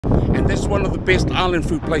And this is one of the best island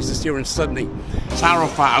food places here in Sydney. Taro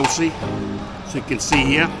Fa'ausi, so you can see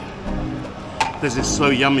here. This is so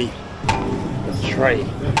yummy. The tray,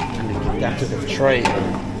 and you get down to the tray.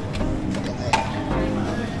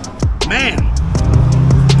 Man,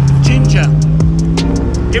 ginger,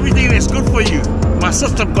 everything that's good for you. My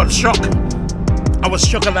system got shocked. I was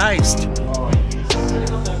shocked-ized.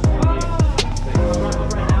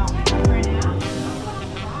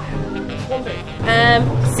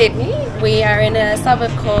 Sydney. We are in a suburb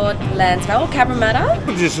called Lansvale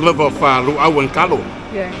Cabramatta. Just live off Luau and Kalo.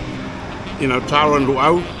 Yeah. You know, Taro and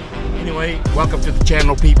Luau. Anyway, welcome to the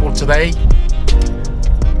channel, people. Today,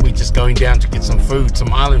 we're just going down to get some food,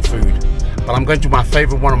 some island food. But I'm going to my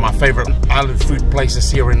favorite, one of my favorite island food places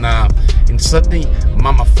here in Sydney,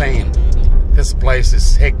 Mumma Phan. This place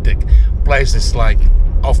is hectic. Place is like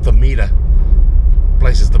off the meter.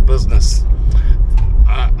 Place is the business.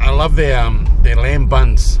 I love their lamb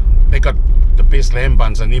buns. They got the best lamb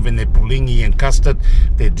buns, and even their pulingi and custard,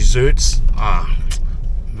 their desserts.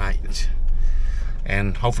 Mate.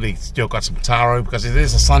 And hopefully still got some taro because it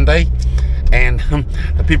is a Sunday, and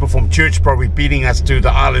the people from church probably beating us to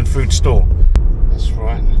the island food store. That's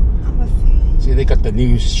right. See, they got the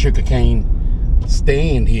new sugarcane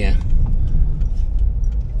stand here.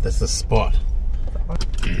 That's the spot.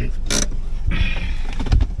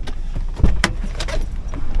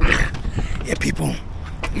 Yeah, people.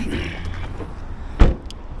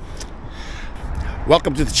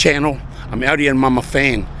 Welcome to the channel. I'm out here in Mumma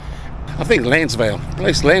Phan. I think Lansvale,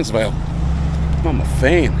 place Lansvale. Mumma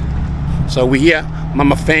Phan. So we're here,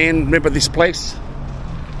 Mumma Phan. Remember this place?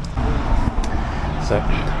 So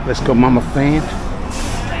let's go Mumma Phan.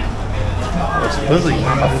 Oh, it's busy,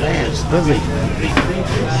 Mumma Phan. It's busy.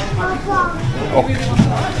 Oh.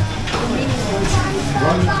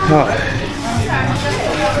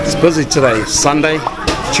 It's busy today. Sunday.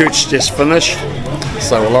 Church just finished,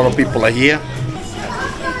 so a lot of people are here.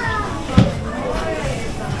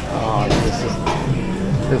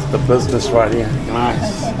 This is the business right here.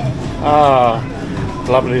 Nice.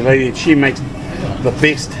 Lovely lady. She makes the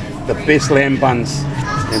best lamb buns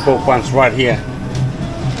and pork buns right here.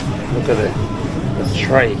 Look at it. The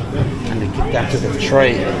tray. And they get down to the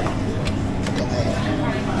tray.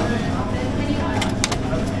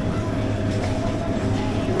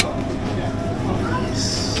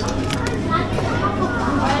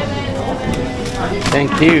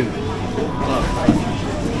 Thank you.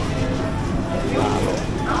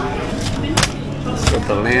 Got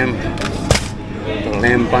the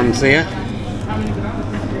lamb buns there.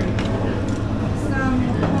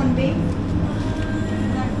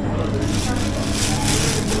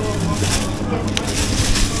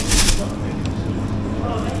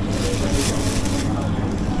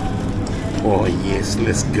 Oh yes,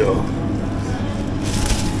 let's go.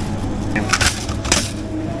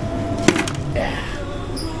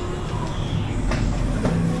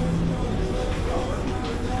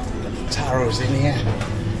 Taro's in here.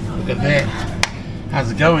 Look at that.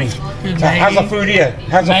 How's it going? Good, how's the food here?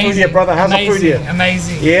 How's the food here, brother? How's the food here?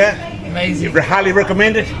 Amazing. Yeah? Amazing. You highly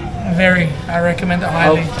recommend it? Very. I recommend it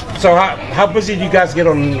highly. So how busy do you guys get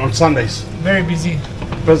on Sundays? Very busy.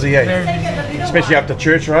 Busy, eh? Very busy. Especially after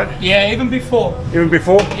church, right? Yeah, even before. Even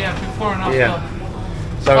before? Yeah, before and after. Yeah.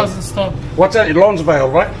 So doesn't stop. What's that? Lansvale,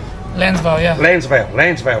 right? Lansvale, yeah.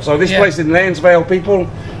 Lansvale. So this place in Lansvale, people,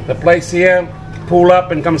 the place here, pull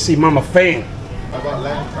up and come see Mumma Phan.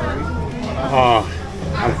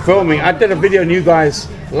 I'm filming. I did a video on you guys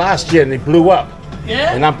last year and it blew up.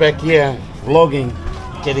 Yeah? And I'm back here vlogging,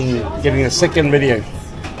 getting a second video.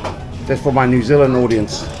 That's for my New Zealand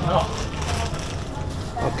audience.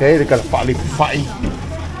 Okay, they got a fatty.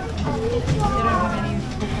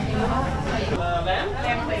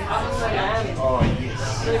 Oh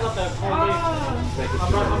yes.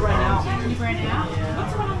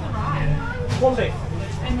 Corned beef.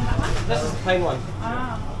 This is the plain one.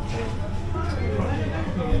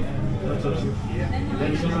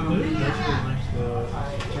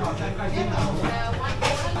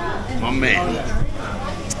 Oh man.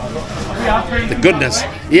 The goodness.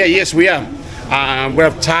 Yeah, yes we are. We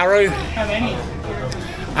have taro.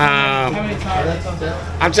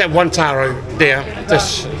 I'd say one taro there.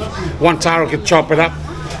 Just one taro, can chop it up.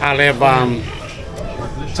 I'll have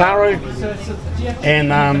taro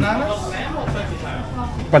and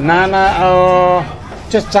banana,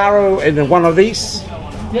 just taro and then one of these.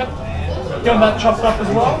 Yep. You want that chopped up as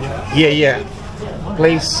well? Yeah.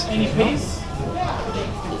 Please. Any piece?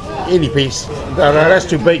 Any piece. No, that's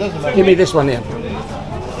too big. Give me this one here.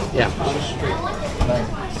 Yeah.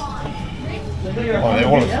 Oh, they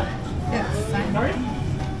all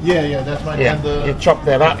Yeah, that's right. Yeah, And the you chop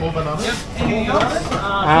that up. four bananas.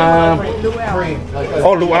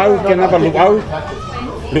 Oh, luau. Can I have a luau?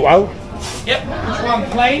 Luau? Yep. Which one?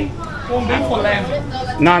 Plain? Corned beef or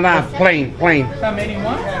lamb? No, plain. How many?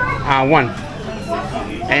 One? One.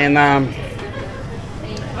 And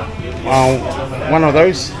one of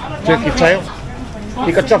those turkey tail.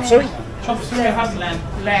 You got chop suey? Chop suey has lamb.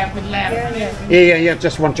 Lamb with lamb. Yeah,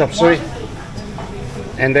 just one chop suey.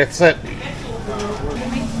 And that's it.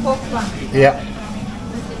 Yeah.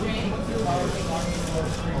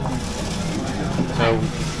 So,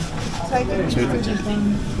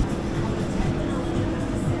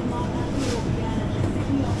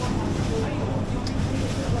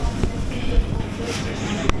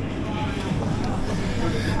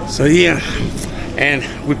 so yeah, and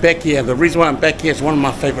we're back here. The reason why I'm back here is one of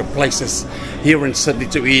my favorite places here in Sydney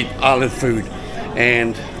to eat island food,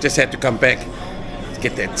 and just had to come back to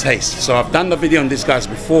get that taste. So I've done the video on this guys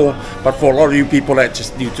before, but for a lot of you people that are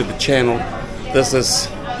just new to the channel, this is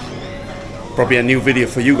probably a new video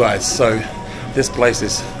for you guys. So this place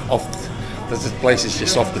is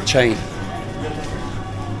just off the chain.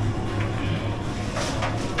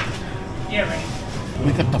 Yeah, right.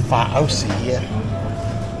 We got the fa'ausi here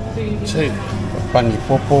too. Pangi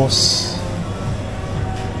popos,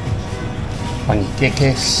 pangi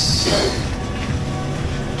kekes.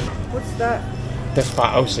 What's that? That's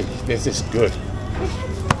fa'ausi. This is good.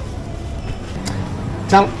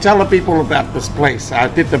 Tell the people about this place. I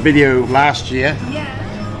did the video last year.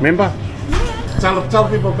 Yeah. Remember? Yeah. Tell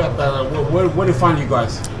people about that. Where to find you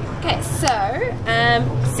guys? Okay, so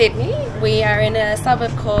Sydney, we are in a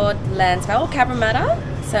suburb called Lansvale Cabramatta.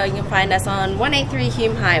 So you can find us on 183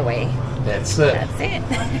 Hume Highway. That's it. That's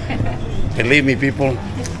it. Believe me, people.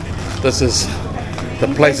 This is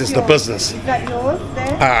the place. Is the business. Is that yours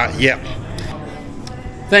there? Yeah.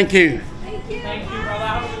 Thank you. Thank you, brother.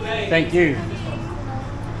 Have a good day. Thank you.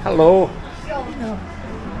 Hello.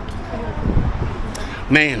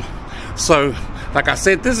 Man, so like I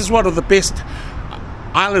said, this is one of the best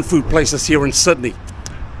island food places here in Sydney.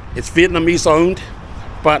 It's Vietnamese owned,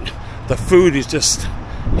 but the food is just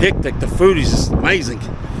hectic. The food is just amazing.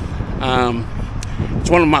 It's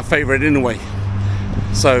one of my favorite anyway.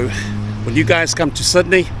 So when you guys come to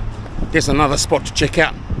Sydney, there's another spot to check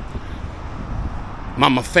out.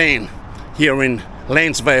 Mumma Phan here in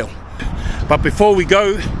Lansvale. But before we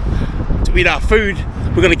go to eat our food,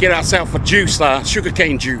 we're going to get ourselves a juice,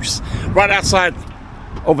 sugarcane juice. Right outside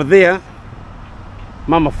over there,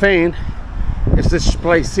 Mumma Phan, is this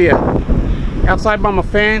place here. Outside Mumma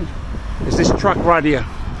Phan is this truck right here.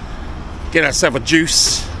 Get ourselves a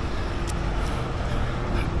juice.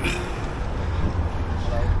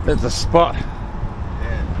 There's the spot.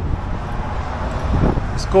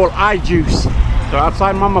 It's called iJuice. So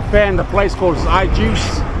outside Mumma Phan, the place called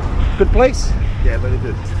iJuice. Good place? Yeah, very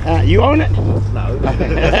good. You own it? No.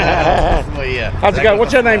 Oh, yeah. How's it going?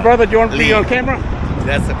 What's your name, brother? Do you want to be on camera?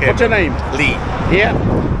 That's okay. What's your name? Lee. Yeah.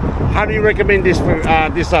 How do you recommend this for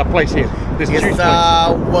this place here? This juice It's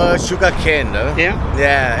place? sugar cane, no? Yeah?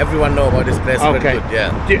 Yeah, everyone know about this place. Okay. Very good,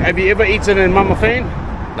 yeah. Have you ever eaten in Mumma Phan?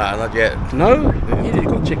 No, not yet. No? You need to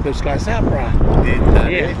go check those guys out, bro.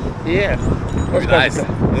 Yeah. Those guys Nice.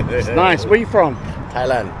 are- It's nice. Where you from?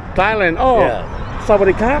 Thailand. Thailand. Oh. Yeah.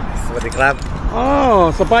 Sawadee krap. Sawasdee krap.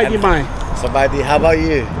 Oh, sabai mai. Sabadi, how about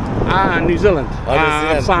you? New Zealand. Oh, New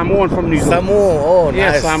Zealand. I'm Samoan from New Zealand. Samoa. Oh,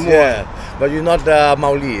 Yeah, nice. Samoa. Yeah. But you're not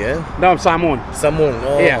Maoli, eh? No, I'm Samoan. Samoan.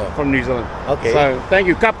 Oh. Yeah, from New Zealand. Okay. So, thank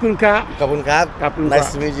you. Kap kun kap. Kapun krap. Kapun Nice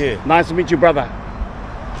krap. to meet you. Nice to meet you, brother.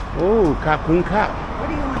 Oh, kap kun kap. What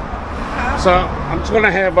do you want? So, I'm just going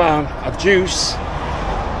to have a juice.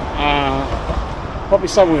 Probably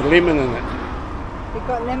something with lemon in it. We've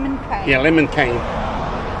got lemon cake. Yeah, lemon cane.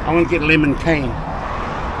 I'm going to get lemon cane.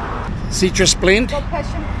 Citrus blend Got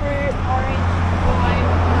passion fruit, orange, lime,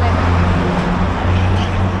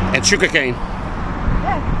 lemon. and sugar cane.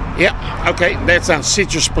 Yeah. Yeah, okay, that sounds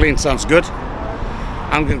citrus blend sounds good.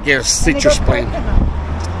 I'm going to get a And they citrus got blend.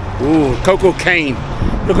 coconut. Ooh, cocoa cane.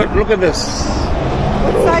 Look at this.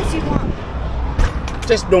 What size you want?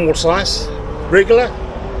 Just normal size, regular.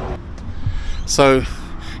 So,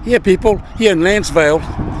 yeah, people, here in Lansvale,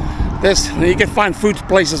 you can find food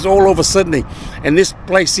places all over Sydney, and this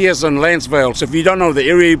place here is on Lansvale. So if you don't know the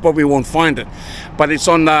area, you probably won't find it. But it's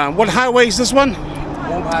on what highway is this one?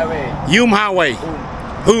 Home Highway. Hume Highway.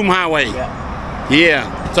 Hume Highway.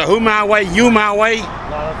 Yeah. So Hume Highway, Hume Highway.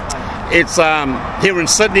 It's here in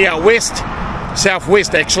Sydney out west,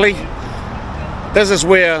 southwest actually. This is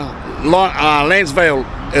where Lansvale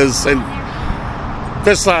is, and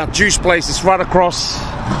this juice place is right across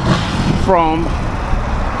from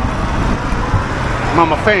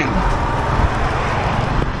Mumma Phan.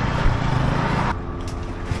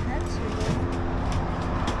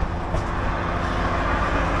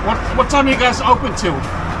 What time are you guys open till?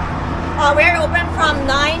 We're open from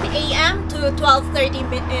 9 a.m. to 12:30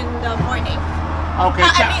 in the morning. Okay.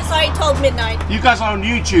 Sorry, 12 midnight. You guys are on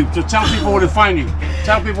YouTube, so tell people where to find you.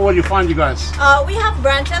 Tell people where you find you guys. We have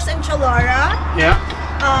branches in Chalora, Yeah.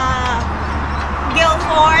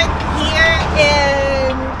 Guilford, here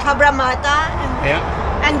in Cabramatta,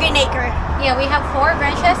 and Greenacre. Yeah, we have 4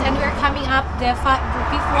 branches and we're coming up the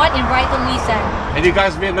 5th one in Brighton, Lisan. And you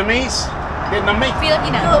guys Vietnamese? Vietnamese?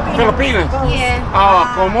 Filipino. Filipino? Yeah. Oh,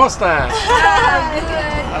 ¿cómo estás?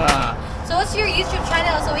 Good. So what's your YouTube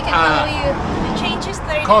channel so we can follow you? The change is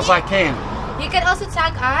 30. Cause I can. You can also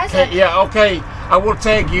tag us. Okay, yeah, okay. I will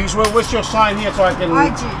tag you. So what's your sign here so I can...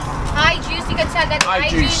 I juice. You can tag us. I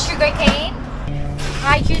juice sugarcane.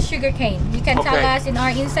 I juice sugarcane. You can tag us in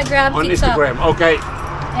our Instagram, on TikTok, Instagram, okay.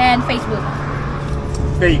 and Facebook.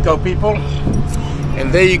 There you go, people.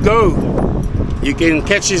 And there you go. You can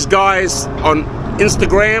catch these guys on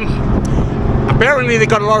Instagram. Apparently they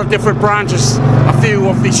got a lot of different branches, a few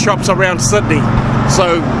of these shops around Sydney.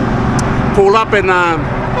 So pull up and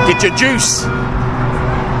get your juice.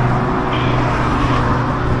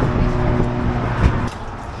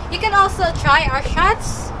 You can also try our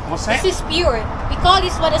shots. What's that? This is pure. We call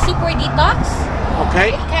this one a super detox. Okay.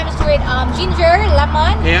 It comes with ginger,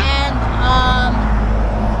 lemon, and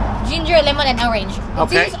ginger, lemon, and orange.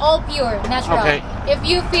 Okay. This is all pure, natural. Okay. If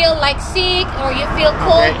you feel like sick or you feel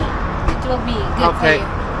cold, it will be good for you.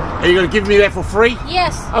 Are you going to give me that for free?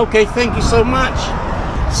 Yes. Okay, thank you so much.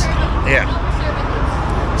 Yeah.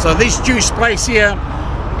 So this juice place here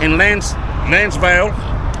in Lansvale,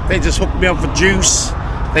 they just hooked me up for juice.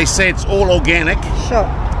 They say it's all organic. Sure.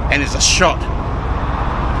 And it's a shot.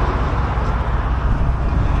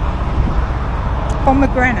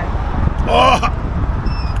 Pomegranate. Oh,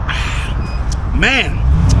 man.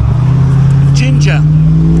 Ginger.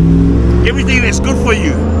 Everything that's good for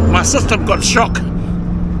you. My system got shocked.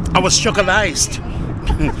 I was shockadized.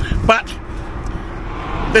 But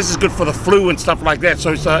this is good for the flu and stuff like that.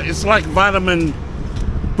 So it's like vitamin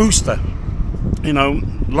booster. You know,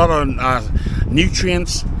 a lot of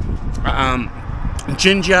nutrients.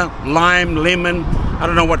 Ginger, lime, lemon. I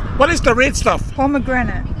don't know what is the red stuff?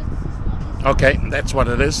 Pomegranate. Okay, that's what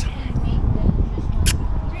it is.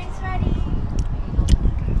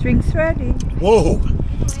 Drinks ready. Whoa.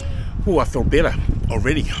 Oh, I feel better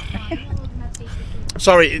already.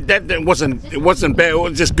 Sorry, it wasn't bad. It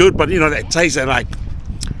was just good, but you know that taste of like,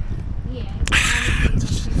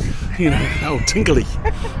 you know, oh, tingly. This is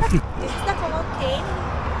the cocaine.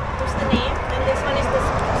 There's the name, and this one is the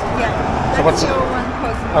So what's your one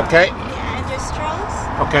cocaine. Okay. Yeah, and your straws.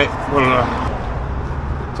 Okay. Well,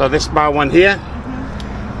 so this is my one here.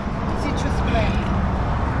 Citrus blend.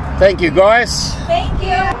 Thank you, guys. Thank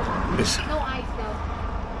you. This- No ice though.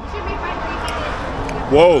 It should be fine for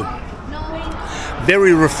you. Whoa. No.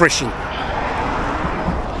 Very refreshing.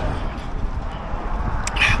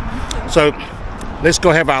 So let's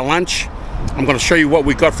go have our lunch. I'm going to show you what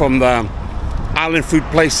we got from the island food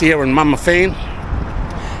place here in Mumma Phan,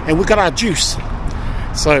 and we got our juice.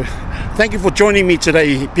 So thank you for joining me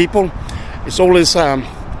today, people. It's always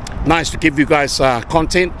nice to give you guys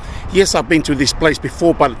content. Yes, I've been to this place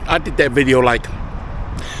before, but I did that video like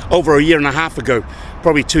over a year and a half ago,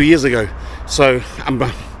 probably 2 years ago. So I'm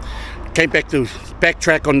came back to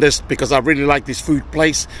backtrack on this because I really like this food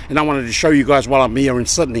place, and I wanted to show you guys while I'm here in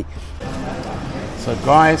Sydney. So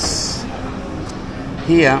guys,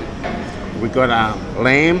 here we got our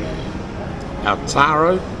lamb, our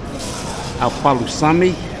taro, our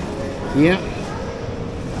palusami here,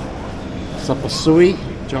 sapasui,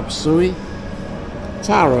 chop suey,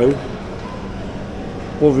 taro,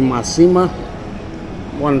 ovimasima,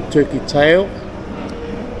 one turkey tail,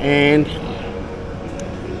 and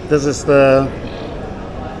this is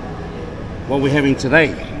what we're having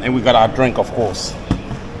today. And we got our drink, of course.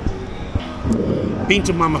 Been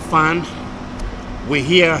to Mumma Phan. We're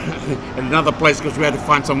here at another place because we had to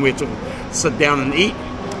find somewhere to sit down and eat,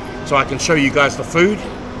 so I can show you guys the food.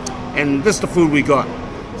 And this is the food we got.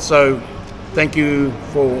 So thank you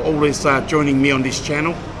for always joining me on this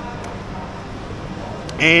channel.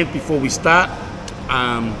 And before we start,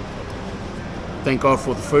 thank God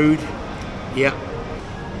for the food. Yeah,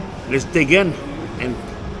 let's dig in, and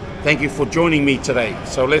thank you for joining me today.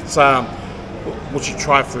 So let's what should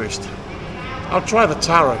try first? I'll try the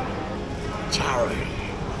taro.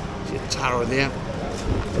 See the taro there?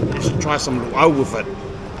 Let's try some luau with it.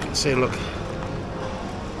 See, look,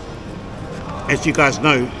 as you guys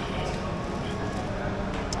know,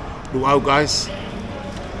 luau, guys,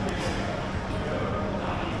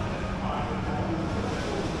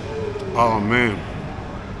 Oh man.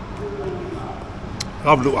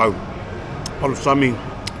 Love luau. Polytube,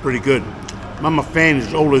 pretty good. Mumma Phan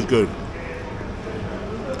is always good.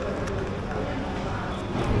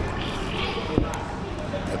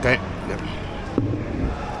 Okay. Yep.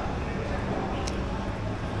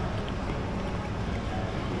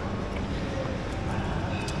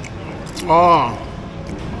 Oh.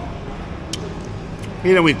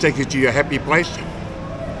 You know, we take you to your happy place.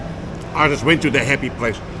 I just went to the happy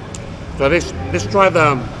place. So let's try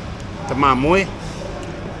the mamoi.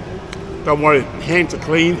 Don't worry, hands are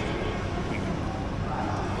clean.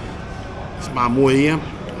 It's mamoi here,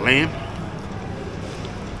 lamb.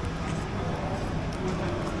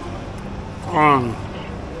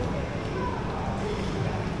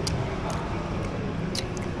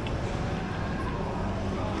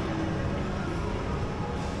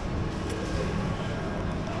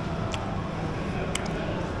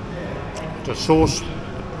 The sauce.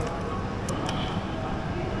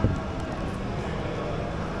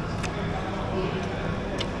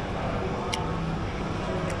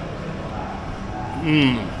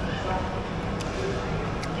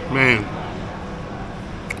 Man.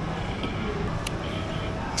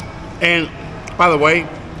 And by the way,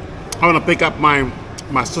 I want to pick up my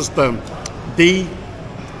sister Dee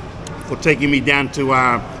for taking me down to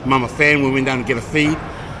Mumma Phan. We went down to get a feed.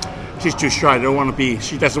 She's too shy.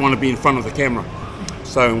 She doesn't want to be in front of the camera.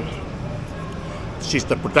 So she's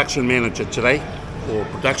the production manager today for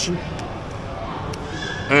production.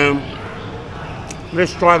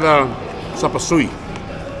 Let's try the sapasui.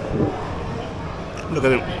 Look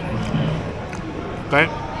at it. Okay.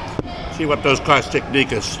 See what those guys'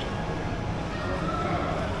 technique is.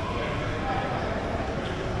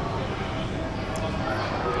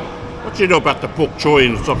 What do you know about the pork choy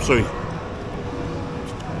and the sapasui?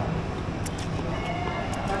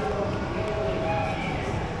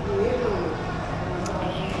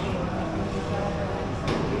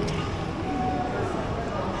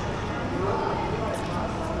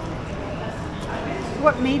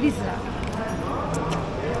 What meat is that?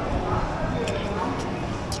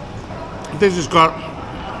 This has got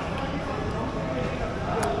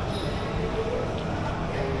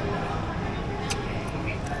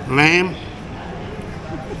lamb,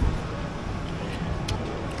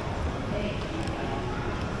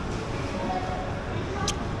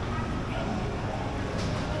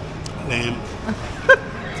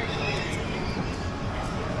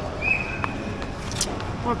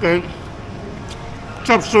 okay.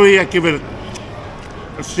 Chop suey, I give it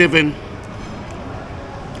a 7.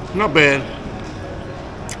 Not bad.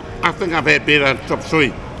 I think I've had better chop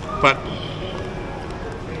suey, but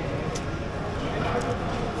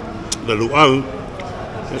the luau,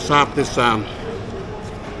 let's have this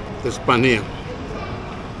bun here.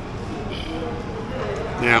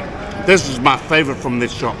 Now, this is my favorite from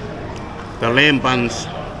this shop. The lamb buns.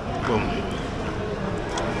 Boom.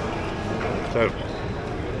 So,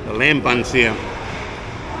 the lamb buns here.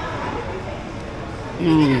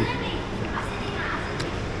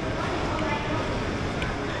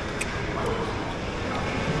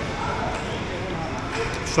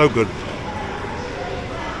 So good.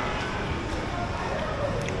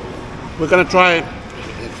 We're gonna try it.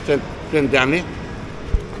 Stand down there.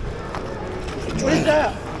 What's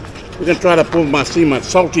that? We're gonna try the puvi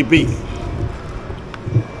salty beef.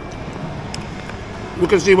 We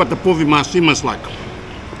can see what the puvi masima is like.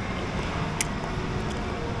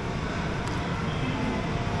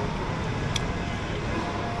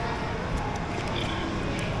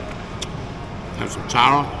 Have some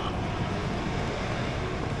taro.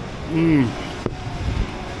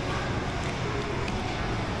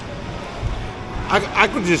 I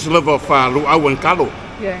could just live off luau and kalo.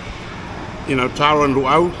 Yeah. You know, taro and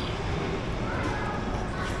luau.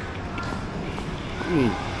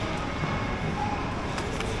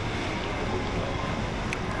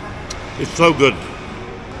 It's so good.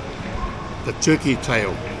 The turkey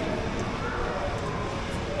tail.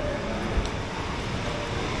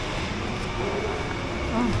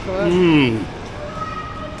 Oh, good.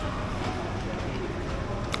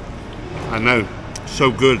 I know, so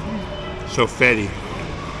good, so fatty.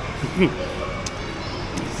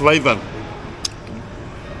 Flavor.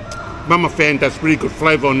 Mumma Phan does pretty good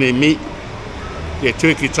flavor on their meat, their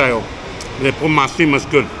turkey tail. Their pomasima's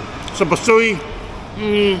good. Sapasui,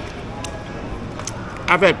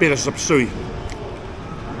 I've had better sapasui.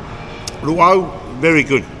 Luau, very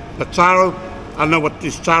good. The taro, I don't know what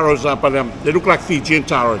these taros are, but they look like Fijian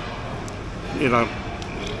taro. You know,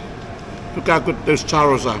 look how good those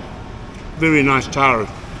taros are. Very nice taro.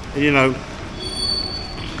 And you know,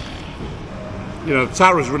 the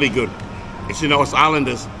taro is really good. It's, you know, us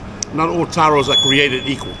islanders, not all taros are created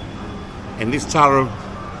equal. And this taro,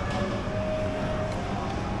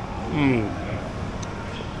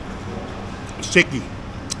 sticky.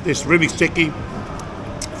 It's really sticky.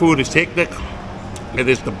 Food is hectic. It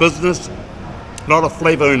is the business. A lot of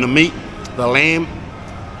flavor in the meat, the lamb,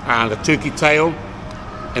 the turkey tail,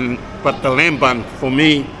 but the lamb bun for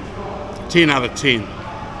me, 10 out of 10.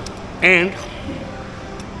 And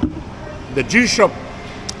the juice shop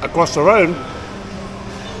across the road,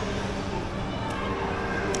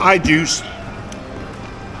 I juice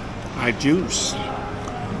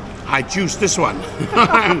this one.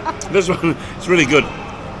 This one is really good.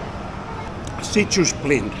 Citrus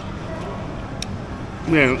blend.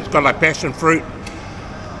 Yeah, it's got like passion fruit,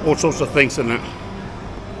 all sorts of things in it.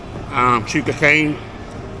 Sugar cane,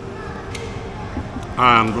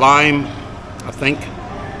 lime, I think,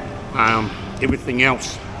 everything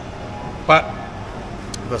else. But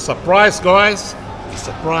the surprise, guys, the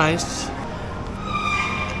surprise.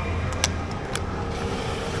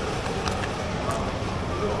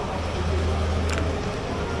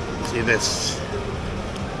 See this.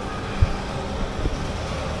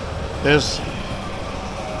 This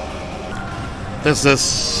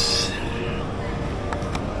is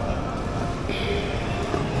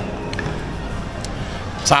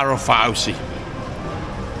taro fa'ausi.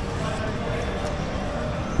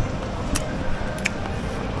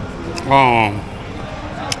 Oh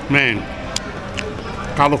man,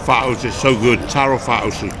 taro fa'ausi is so good. Taro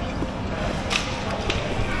fa'ausi.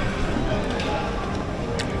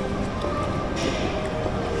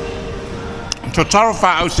 So taro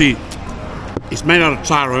fa'ausi is made out of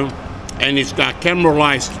taro, and it's got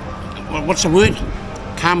caramelized. What's the word?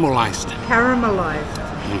 Caramelized.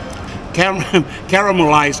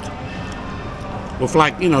 Caramelized with,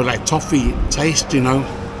 like, you know, like toffee taste, you know,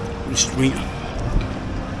 sweet.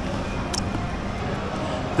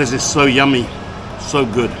 This is so yummy, so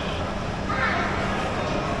good.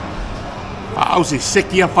 Fa'ausi,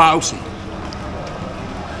 sekia fa'ausi.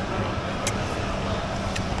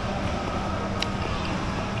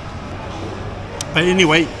 But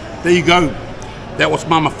anyway, there you go. That was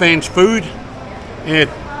Mumma Phan's food. It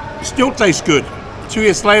still tastes good. 2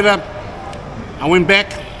 years later, I went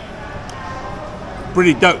back.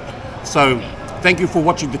 Pretty dope. So thank you for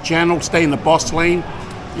watching the channel. Stay in the Boss Lane.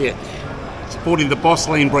 Yeah, supporting the Boss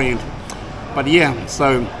Lane brand. But yeah,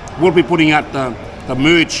 so we'll be putting out the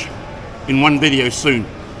merch in one video soon.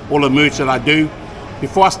 All the merch that I do.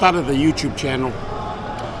 Before I started the YouTube channel,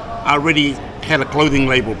 I already had a clothing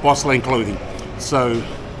label, Boss Lane Clothing. So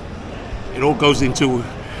it all goes into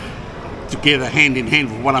together, hand in hand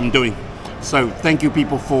with what I'm doing. So thank you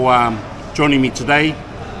people for joining me today.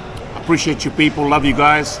 Appreciate you people, love you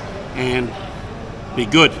guys, and be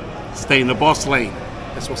good. Stay in the Boss Lane.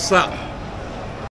 That's what's up.